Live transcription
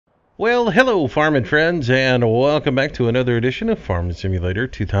Well, hello, farming friends, and welcome back to another edition of Farming Simulator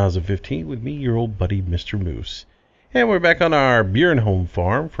 2015 with me, your old buddy, Mistermoose. And we're back on our Beer and Home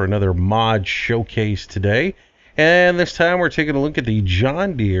farm for another mod showcase today. And this time we're taking a look at the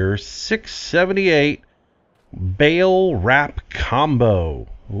John Deere 678 Bale Wrap Combo.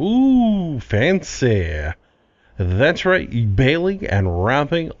 Ooh, fancy. That's right, baling and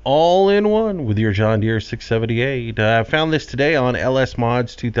wrapping all in one with your John Deere 678. I found this today on LS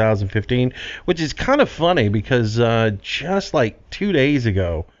Mods 2015, which is kind of funny because just like 2 days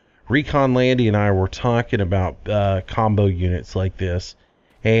ago, Recon Landy and I were talking about combo units like this,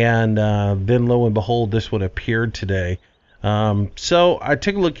 and then lo and behold, this one appeared today. So I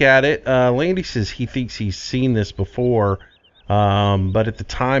took a look at it. Landy says he thinks he's seen this before. But at the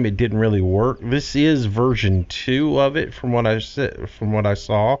time it didn't really work. This is version 2 of it from what I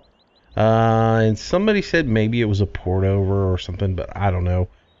saw. And somebody said maybe it was a port over or something, but I don't know.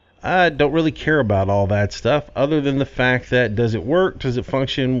 I don't really care about all that stuff other than the fact that does it work? Does it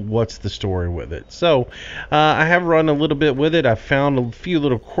function? What's the story with it? So I have run a little bit with it. I found a few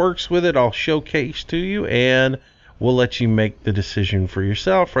little quirks with it I'll showcase to you, and we'll let you make the decision for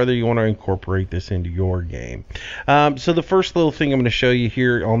yourself whether you want to incorporate this into your game. So the first little thing I'm going to show you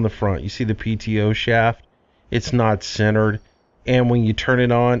here on the front, you see the PTO shaft? It's not centered, and when you turn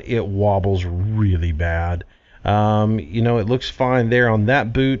it on, it wobbles really bad. You know, it looks fine there on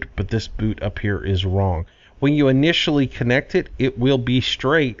that boot, but this boot up here is wrong. When you initially connect it, it will be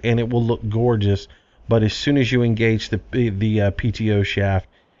straight and it will look gorgeous, but as soon as you engage the PTO shaft,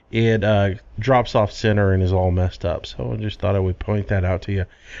 it drops off center and is all messed up. So I just thought I would point that out to you.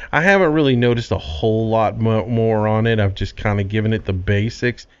 I haven't really noticed a whole lot more on it. I've just kind of given it the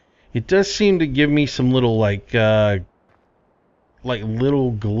basics. It does seem to give me some little like little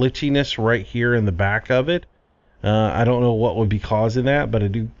glitchiness right here in the back of it. I don't know what would be causing that, but I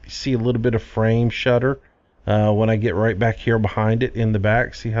do see a little bit of frame shutter when I get right back here behind it in the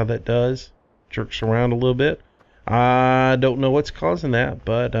back. See how that does? Jerks around a little bit. I don't know what's causing that,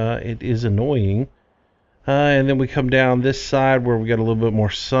 but it is annoying. And then we come down this side where we got a little bit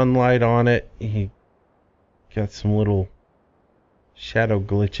more sunlight on it. You got some little shadow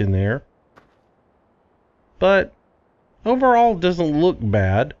glitch in there. But overall, it doesn't look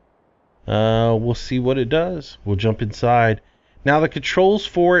bad. We'll see what it does. We'll jump inside. Now the controls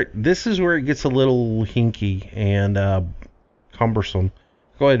for it, this is where it gets a little hinky and cumbersome.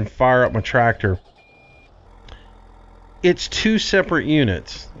 Go ahead and fire up my tractor. It's 2 separate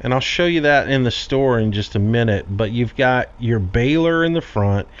units, and I'll show you that in the store in just a minute, but you've got your baler in the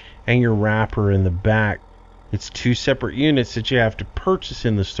front and your wrapper in the back. It's 2 separate units that you have to purchase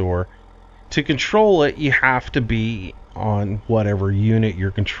in the store. To control it, you have to be on whatever unit you're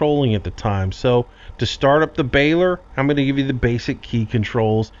controlling at the time. So to start up the baler, I'm going to give you the basic key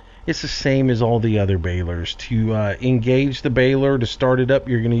controls. It's the same as all the other balers. To engage the baler, to start it up,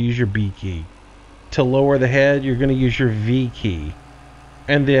 you're going to use your B key. To lower the head, you're going to use your V key.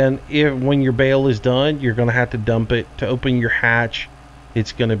 And then when your bale is done, you're going to have to dump it. To open your hatch,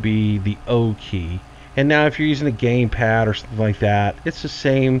 it's going to be the O key. And now if you're using a gamepad or something like that, it's the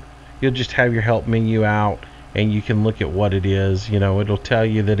same. You'll just have your help menu out and you can look at what it is. You know, it'll tell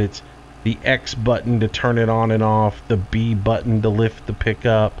you that it's the X button to turn it on and off, the B button to lift the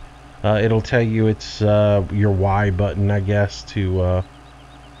pickup. It'll tell you it's your Y button, I guess, to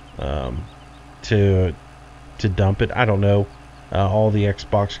dump it. I don't know. All the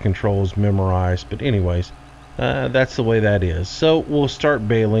Xbox controls memorized, but anyways, that's the way that is. So we'll start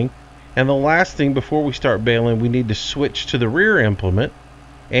baling, and the last thing before we start baling, we need to switch to the rear implement,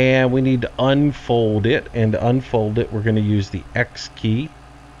 and we need to unfold it. And to unfold it, we're going to use the X key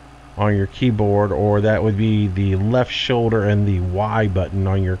on your keyboard, or that would be the left shoulder and the Y button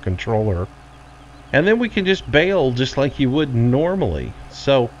on your controller, and then we can just bale just like you would normally.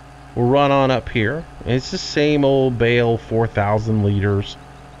 So we'll run on up here. It's the same old bale, 4,000 liters.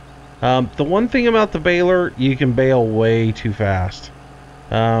 The one thing about the baler, you can bale way too fast.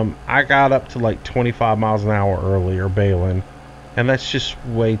 I got up to like 25 miles an hour earlier baling, and that's just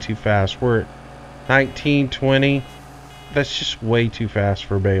way too fast. We're at 19, 20. That's just way too fast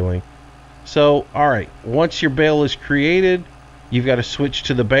for baling. So, alright, once your bale is created, you've got to switch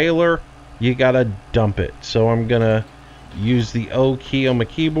to the baler. You got to dump it. So I'm going to use the O key on my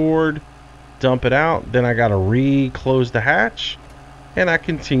keyboard, dump it out, then I gotta re-close the hatch, and I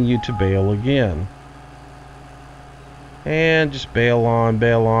continue to bale again. And just bale on,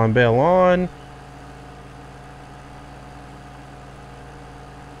 bale on, bale on.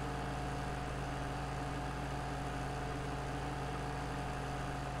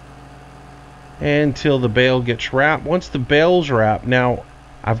 Until the bale gets wrapped. Once the bale's wrapped, now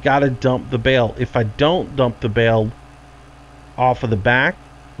I've got to dump the bale. If I don't dump the bale off of the back,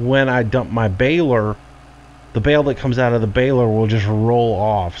 when I dump my baler, the bale that comes out of the baler will just roll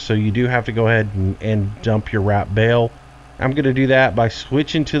off. So you do have to go ahead and dump your wrap bale. I'm going to do that by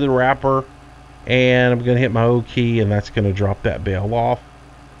switching to the wrapper, and I'm going to hit my O key, and that's going to drop that bale off.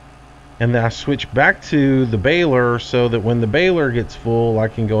 And then I switch back to the baler so that when the baler gets full, I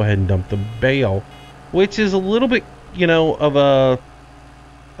can go ahead and dump the bale, which is a little bit, you know, of a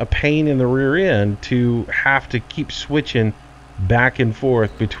pain in the rear end to have to keep switching back and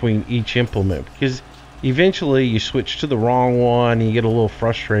forth between each implement, because eventually you switch to the wrong one and you get a little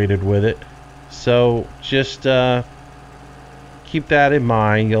frustrated with it. So just keep that in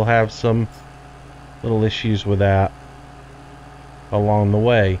mind. You'll have some little issues with that along the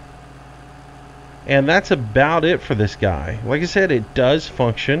way. And that's about it for this guy. Like I said, it does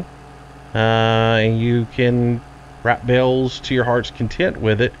function, and you can wrap bales to your heart's content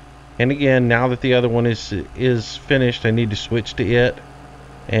with it. And again, now that the other one is finished, I need to switch to it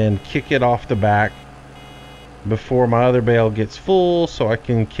and kick it off the back before my other bale gets full, so I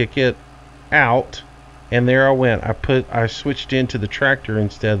can kick it out. And there I went. I switched into the tractor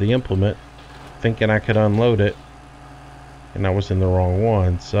instead of the implement, thinking I could unload it, and I was in the wrong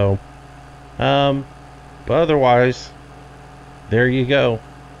one. So but otherwise, there you go.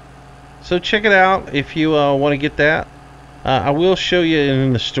 So check it out if you want to get that. I will show you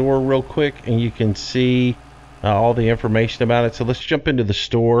in the store real quick, and you can see all the information about it. So let's jump into the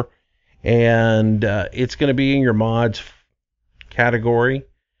store, and it's going to be in your mods category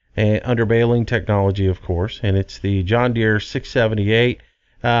under baling technology, of course. And it's the John Deere 678,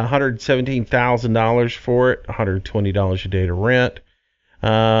 $117,000 for it, $120 a day to rent.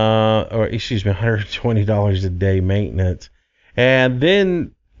 Or excuse me, $120 a day maintenance. And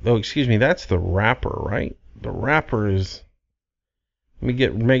then, oh, excuse me, that's the wrapper, right? The wrapper is, let me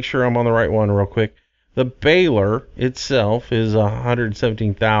make sure I'm on the right one real quick. The baler itself is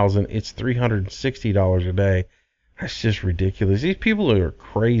 $117,000. It's $360 a day. That's just ridiculous. These people are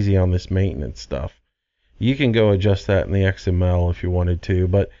crazy on this maintenance stuff. You can go adjust that in the XML if you wanted to,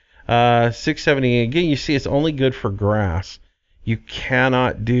 but 670, again, you see it's only good for grass. You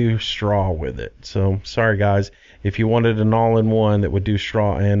cannot do straw with it. So sorry guys, if you wanted an all-in-one that would do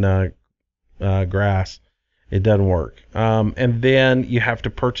straw and grass, it doesn't work. And then you have to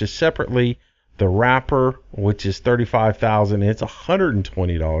purchase separately the wrapper, which is $35,000. It's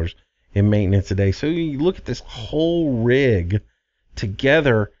 $120 in maintenance a day. So you look at this whole rig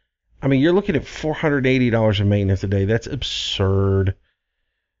together. I mean, you're looking at $480 in maintenance a day. That's absurd.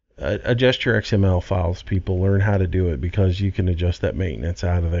 Adjust your XML files, people. Learn how to do it, because you can adjust that maintenance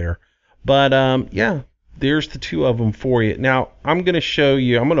out of there. But yeah, there's the two of them for you. Now I'm going to show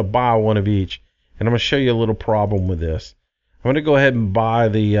you, I'm going to buy one of each, and I'm going to show you a little problem with this. I'm going to go ahead and buy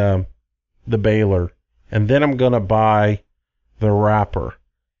the baler, and then I'm going to buy the wrapper,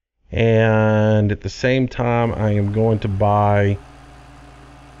 and at the same time I am going to buy,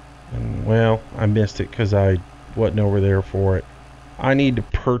 well, I missed it because I wasn't over there for it. I need to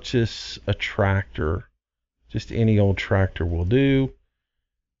purchase a tractor. Just any old tractor will do.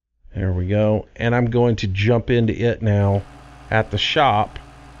 There we go. And I'm going to jump into it now at the shop,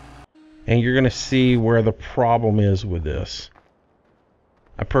 and you're going to see where the problem is with this.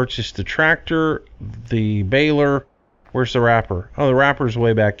 I purchased the tractor, the baler. Where's the wrapper? Oh, the wrapper's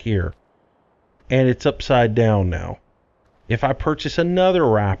way back here. And it's upside down now. If I purchase another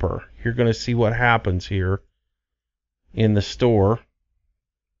wrapper, you're going to see what happens here in the store.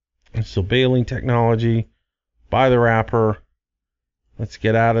 And so baling technology, buy the wrapper. Let's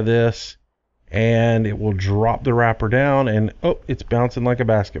get out of this. And it will drop the wrapper down, and oh, it's bouncing like a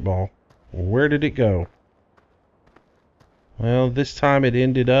basketball. Where did it go? Well, this time it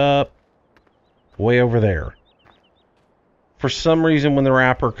ended up way over there. For some reason, when the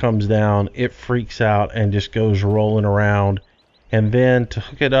wrapper comes down, it freaks out and just goes rolling around. And then to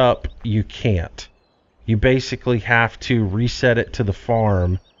hook it up, you can't. You basically have to reset it to the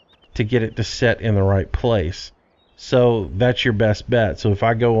farm to get it to set in the right place. So that's your best bet. So if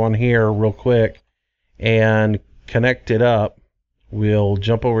I go on here real quick and connect it up, we'll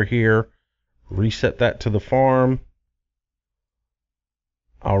jump over here, reset that to the farm.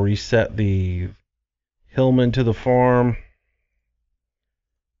 I'll reset the Hillman to the farm,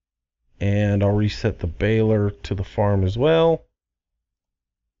 and I'll reset the baler to the farm as well.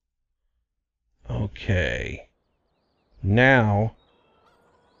 Okay. Now,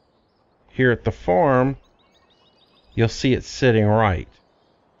 here at the farm, you'll see it sitting right.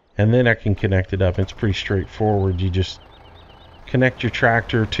 And then I can connect it up. It's pretty straightforward. You just connect your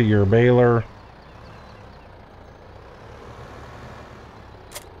tractor to your baler.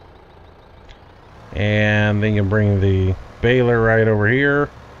 And then you bring the baler right over here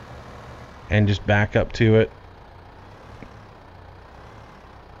and just back up to it.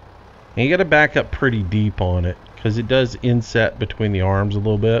 And you got to back up pretty deep on it because it does inset between the arms a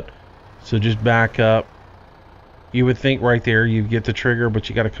little bit. So just back up. You would think right there you'd get the trigger, but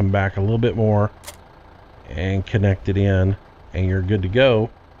you got to come back a little bit more and connect it in, and you're good to go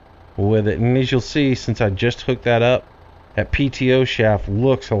with it. And as you'll see, since I just hooked that up, that PTO shaft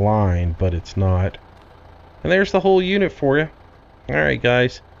looks aligned, but it's not. And there's the whole unit for you. Alright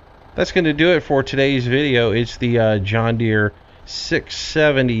guys, that's going to do it for today's video. It's the John Deere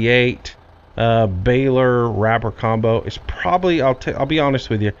 678 Baler Wrapper combo. It's probably, I'll be honest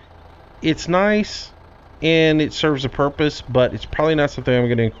with you, it's nice and it serves a purpose, but it's probably not something I'm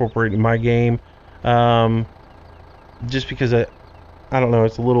going to incorporate in my game, just because I don't know,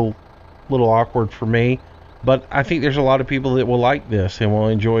 it's a little awkward for me. But I think there's a lot of people that will like this and will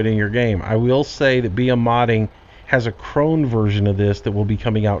enjoy it in your game. I will say that BM Modding has a Crone version of this that will be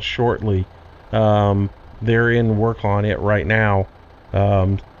coming out shortly. They're in work on it right now.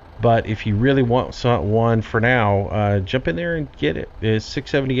 But if you really want one for now, jump in there and get it. It's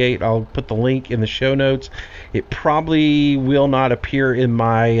 678. I'll put the link in the show notes. It probably will not appear in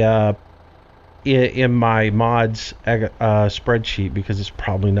my mods spreadsheet because it's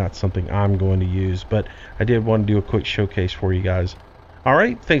probably not something I'm going to use. But I did want to do a quick showcase for you guys.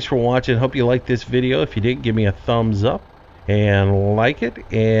 Alright, thanks for watching. Hope you liked this video. If you did, give me a thumbs up and like it.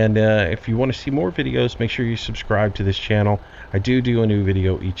 And if you want to see more videos, make sure you subscribe to this channel. I do a new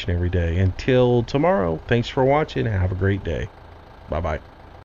video each and every day. Until tomorrow, thanks for watching. Have a great day. Bye-bye.